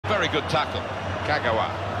Very good tackle. Kagawa.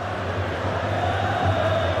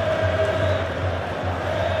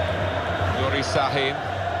 Nuri Sahin.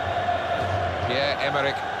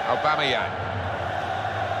 Pierre-Emerick Aubameyang.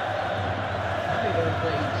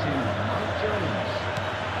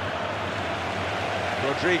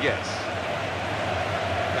 Rodriguez.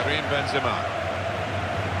 Karim Benzema.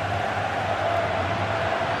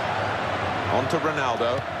 On to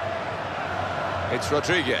Ronaldo. It's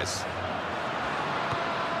Rodriguez.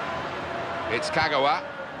 It's Kagawa.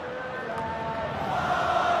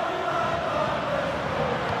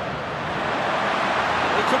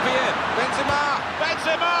 It could be in. Benzema!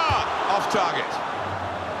 Benzema! Off target.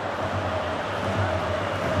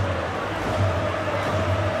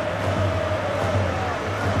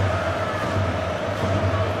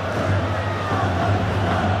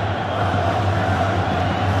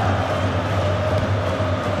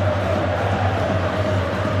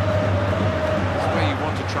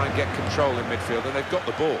 Get control in midfield, and they've got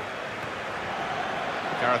the ball.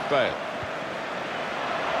 Gareth Bale.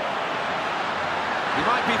 He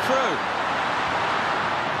might be through.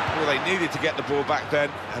 Well, they needed to get the ball back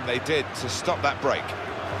then, and they did to stop that break.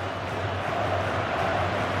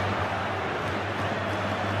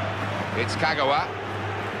 It's Kagawa.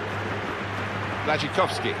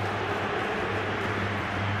 Blajikovski.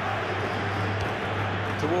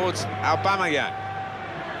 Towards Aubameyang.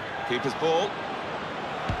 Keeper's ball.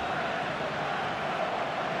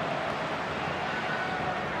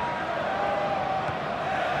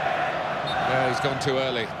 He's gone too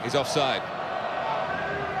early. He's offside.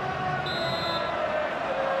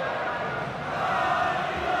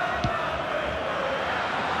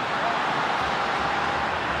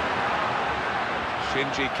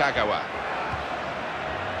 Shinji Kagawa.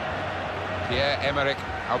 Pierre-Emerick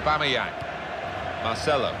Aubameyang.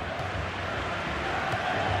 Marcelo.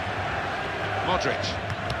 Modric.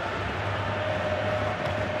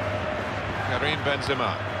 Karim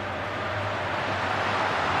Benzema.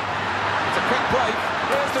 Quick break,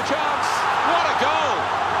 here's the chance, what a goal!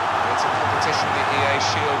 It's a competition, the EA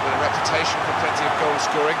Shield, with a reputation for plenty of goal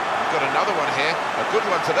scoring. We've got another one here, a good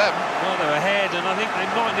one for them. Well, they're ahead, and I think they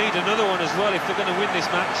might need another one as well if they're going to win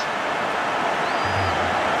this match.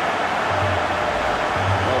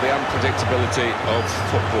 Well, the unpredictability of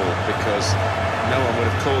football, because no one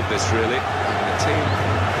would have called this really. And the team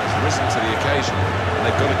has risen to the occasion, and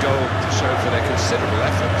they've got a goal to show for their considerable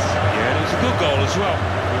efforts. Yeah, and it was a good goal as well.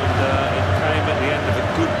 And it came at the end of a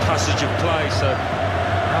good passage of play, so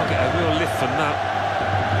I'll get a real lift from that.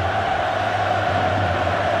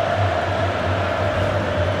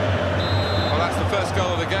 Well, that's the first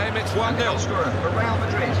goal of the game. It's 1-0. Goal scorer for Real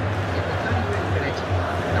Madrid in the 33rd minute,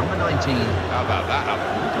 number 19. How about that, Alan?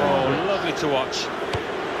 Oh, lovely to watch.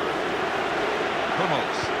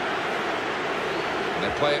 Hummels. And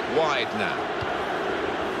they play it wide now.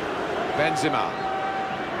 Benzema.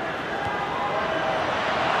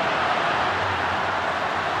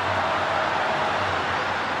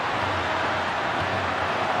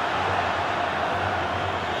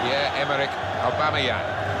 Pierre-Emerick Aubameyang.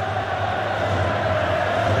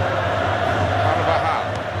 Carvajal.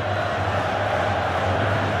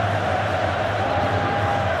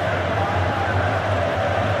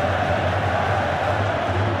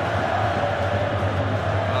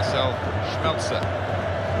 Marcel Schmelzer.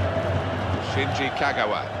 Shinji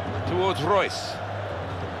Kagawa. Towards Royce.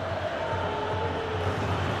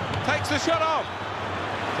 Takes the shot on.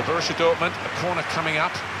 For Borussia Dortmund, a corner coming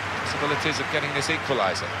up. Possibilities of getting this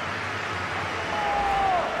equaliser.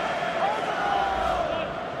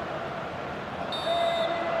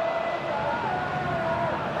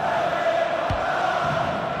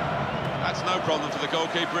 That's no problem for the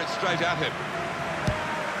goalkeeper, it's straight at him.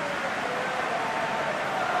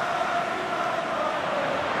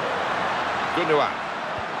 Gundogan.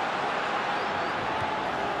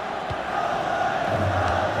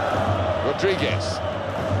 Rodriguez.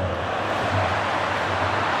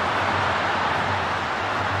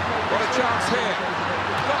 Chance here,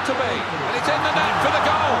 got to be, and it's in the net for the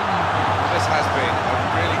goal. This has been a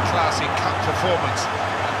really classy cup performance,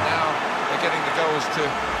 and now they're getting the goals to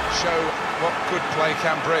show what good play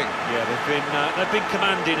can bring. Yeah, they've been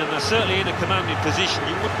commanding, and they're certainly in a commanding position.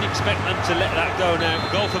 You wouldn't expect them to let that go now.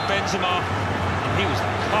 Goal for Benzema, and he was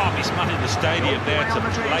the calmest man in the stadium there to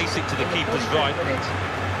place it to the keeper's right.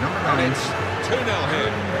 And it's 2-0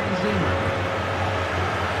 here.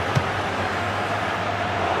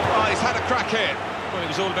 He's had a crack here. Well, it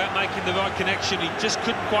was all about making the right connection. He just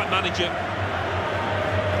couldn't quite manage it.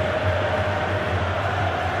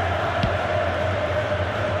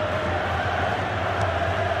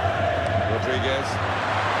 Rodriguez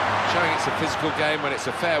showing it's a physical game, when it's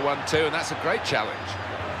a fair one too, and that's a great challenge.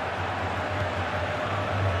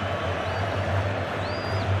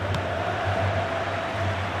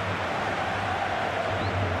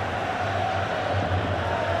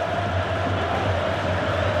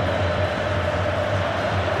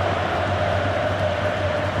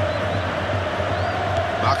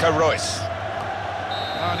 Marco Reus.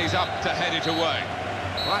 Oh, and he's up to head it away.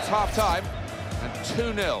 Well, that's half-time, and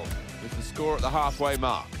 2-0 is the score at the halfway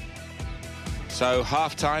mark. So,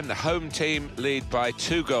 half-time, the home team lead by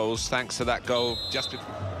 2 goals, thanks to that goal just before.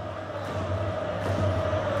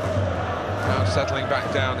 Now settling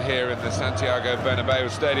back down here in the Santiago Bernabeu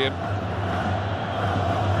Stadium.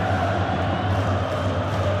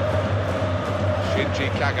 Shinji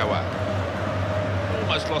Kagawa.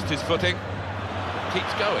 Almost lost his footing.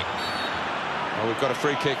 Keeps going. Well, we've got a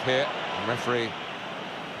free kick here. The referee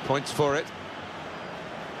points for it.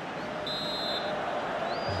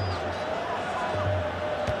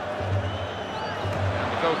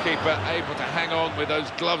 And the goalkeeper able to hang on with those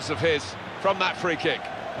gloves of his from that free kick.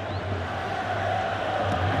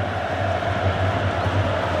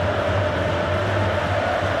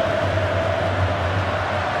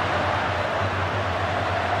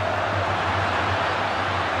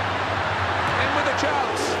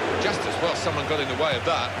 Chance. Just as well someone got in the way of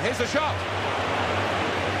that. Here's the shot.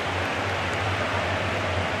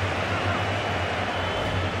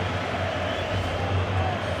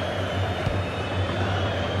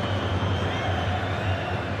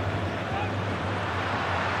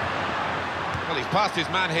 Well, he's passed his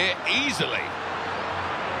man here easily.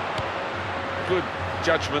 Good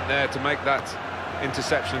judgment there to make that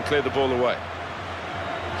interception and clear the ball away.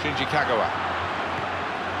 Shinji Kagawa.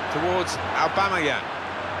 Towards Aubameyang.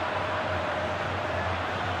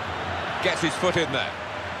 Gets his foot in there.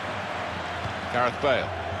 Gareth Bale.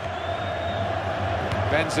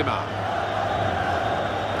 Benzema.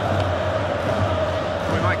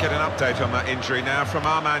 We might get an update on that injury now from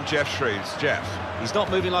our man Jeff Shreves. Jeff. He's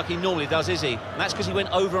not moving like he normally does, is he? And that's because he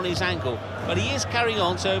went over on his ankle. But he is carrying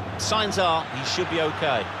on, so signs are he should be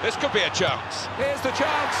OK. This could be a chance. Here's the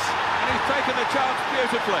chance. And he's taken the chance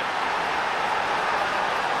beautifully.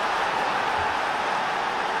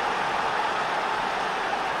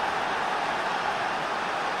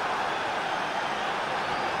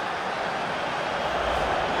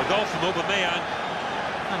 Goal from Aubameyang,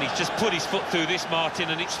 and he's just put his foot through this, Martin,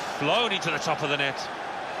 and it's flown into the top of the net.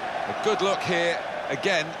 A good look here,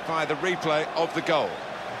 again, by the replay of the goal.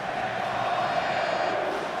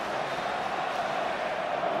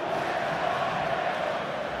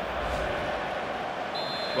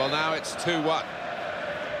 Well, now it's 2-1.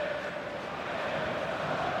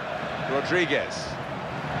 Rodriguez.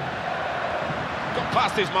 Got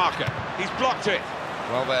past his marker. He's blocked it.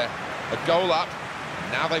 Well, they're a goal up.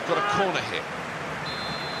 Now they've got a corner here.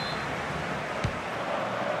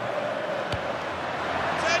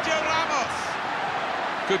 Sergio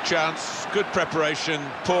Ramos! Good chance, good preparation,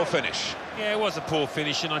 poor finish. Yeah, it was a poor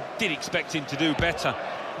finish, and I did expect him to do better.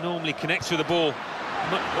 Normally connects with the ball.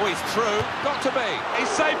 Oh, he's through. Got to be. He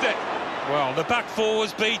saved it. Well, the back four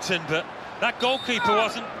was beaten, but that goalkeeper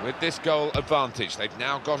wasn't. With this goal advantage, they've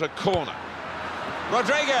now got a corner.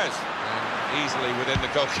 Rodriguez! And easily within the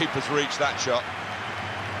goalkeeper's reach, that shot.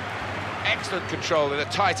 Excellent control in a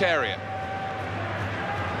tight area.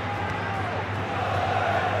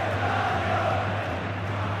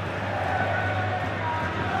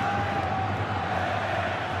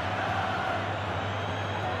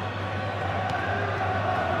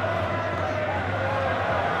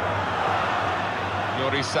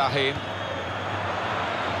 Nuri Sahin.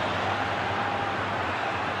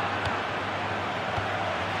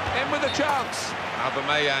 In with a chance.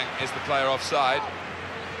 Aubameyang is the player offside.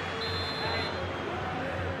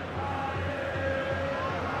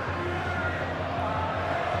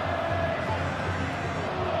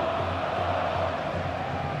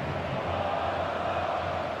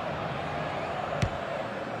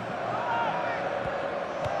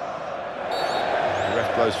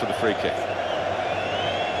 Blows for the free kick.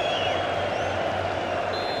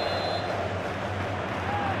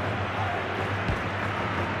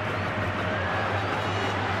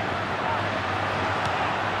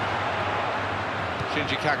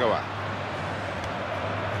 Shinji Kagawa.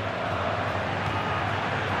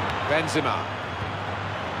 Benzema.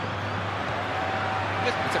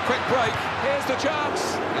 It's a quick break. Here's the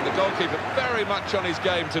chance. And the goalkeeper very much on his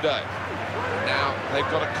game today. Now they've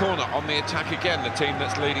got a corner on the attack again, the team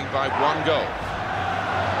that's leading by 1 goal.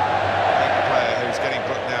 I think the player who's getting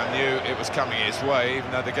booked now knew it was coming his way, even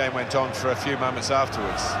though the game went on for a few moments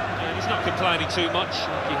afterwards. Yeah, he's not complaining too much.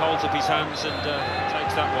 He holds up his hands and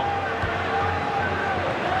takes that one.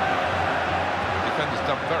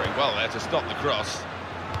 playing well there to stop the cross.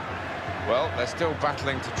 Well, they're still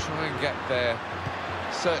battling to try and get their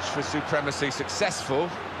search for supremacy successful.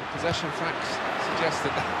 The possession facts suggest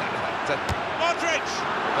that... Modric!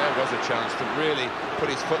 There was a chance to really put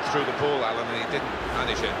his foot through the ball, Alan, and he didn't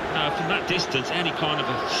manage it. No, from that distance, any kind of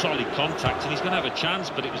a solid contact, and he's going to have a chance,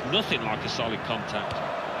 but it was nothing like a solid contact.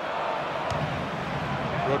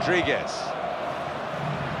 Rodriguez.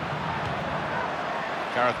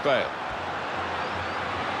 Gareth Bale.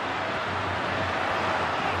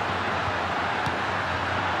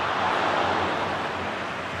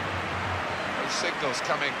 Those signals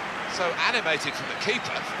coming so animated from the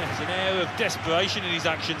keeper. There's an air of desperation in his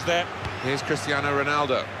actions there. Here's Cristiano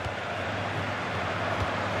Ronaldo.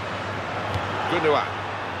 Gundogan.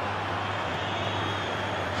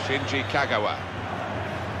 Shinji Kagawa.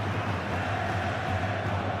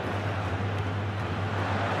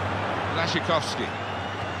 Lashikovsky.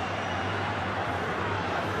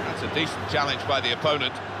 That's a decent challenge by the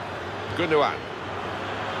opponent. Gundogan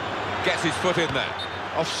gets his foot in there.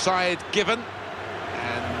 Offside given,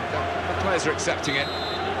 and the players are accepting it.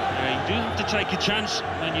 Yeah, you do have to take a chance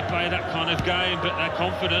when you play that kind of game, but they're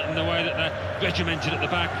confident in the way that they're regimented at the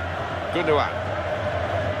back. Gundogan.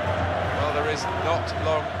 Well, there is not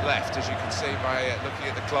long left, as you can see by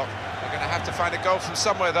looking at the clock. They're going to have to find a goal from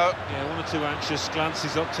somewhere, though. Yeah, one or two anxious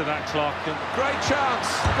glances up to that clock. And Great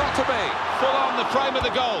chance, got to be. Full on the frame of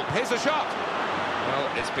the goal. Here's a shot.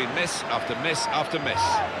 Well, it's been miss after miss after miss.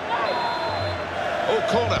 Oh,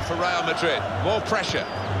 corner for Real Madrid. More pressure.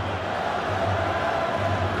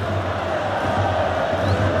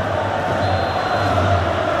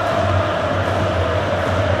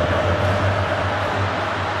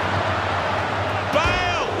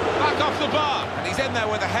 Bale! Back off the bar. And he's in there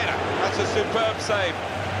with a header. That's a superb save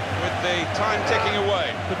with the time ticking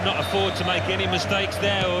away. could not afford to make any mistakes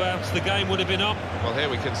there, or else the game would have been up. Well, here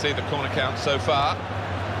we can see the corner count so far.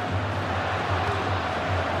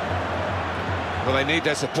 Well, they need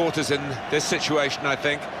their supporters in this situation, I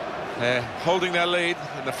think. They're holding their lead,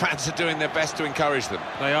 and the fans are doing their best to encourage them.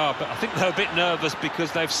 They are, but I think they're a bit nervous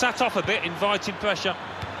because they've sat off a bit, inviting pressure.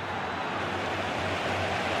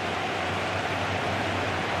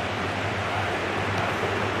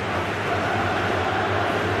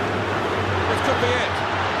 This could be it.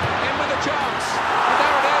 In with a chance. And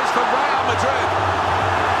there it is for Real Madrid.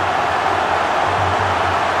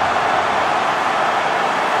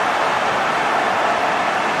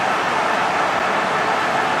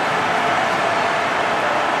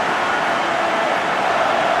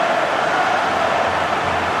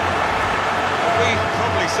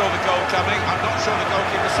 Saw the goal coming. I'm not sure the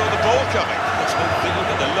goalkeeper saw the ball coming. That's one thing. Look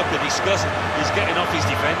at the look of disgust. He's getting off his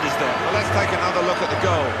defenders there. Well, let's take another look at the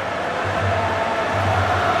goal.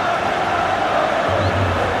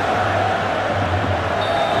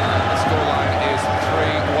 The scoreline is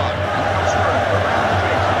 3-1.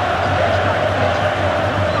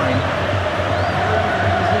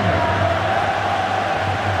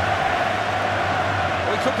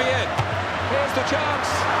 We could be in. Here's the chance.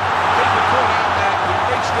 Keeper caught out there. He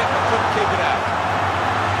reached it but couldn't keep it out.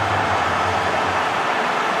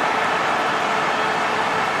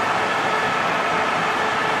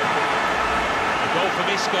 A goal from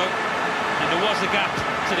Isco, and there was a gap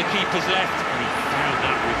to the keeper's left, and he found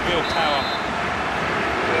that with real power.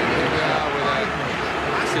 Here we are with a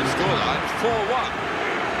massive scoreline, 4-1.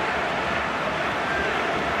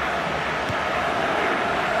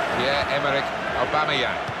 Pierre-Emerick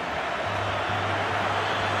Aubameyang.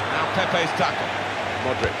 Now Pepe's tackle.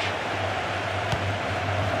 Modric.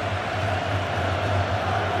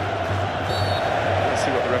 Let's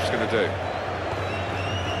see what the ref's going to do.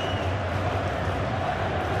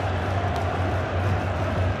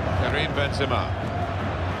 Karim Benzema.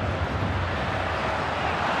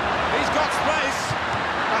 He's got space.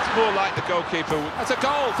 That's more like the goalkeeper. That's a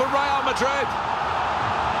goal for Real Madrid.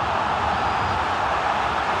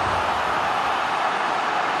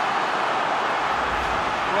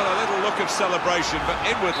 Well, a little look of celebration, but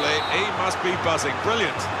inwardly he must be buzzing.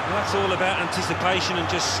 Brilliant. Well, that's all about anticipation and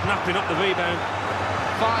just snapping up the rebound.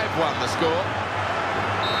 5-1 the score.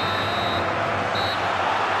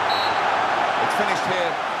 It's finished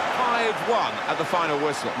here 5-1 at the final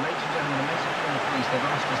whistle. Ladies and gentlemen, the message from the police, they've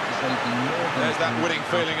asked us to say the more. There's that winning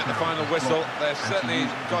feeling at the final whistle. They've certainly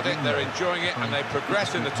got it, they're enjoying it, and they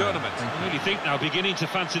progress in the tournament. I really think they're beginning to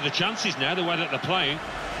fancy the chances now, the way that they're playing.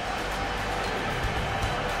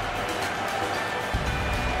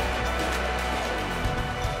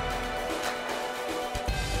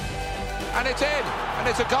 And it's in. And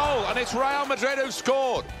it's a goal. And it's Real Madrid who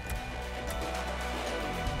scored.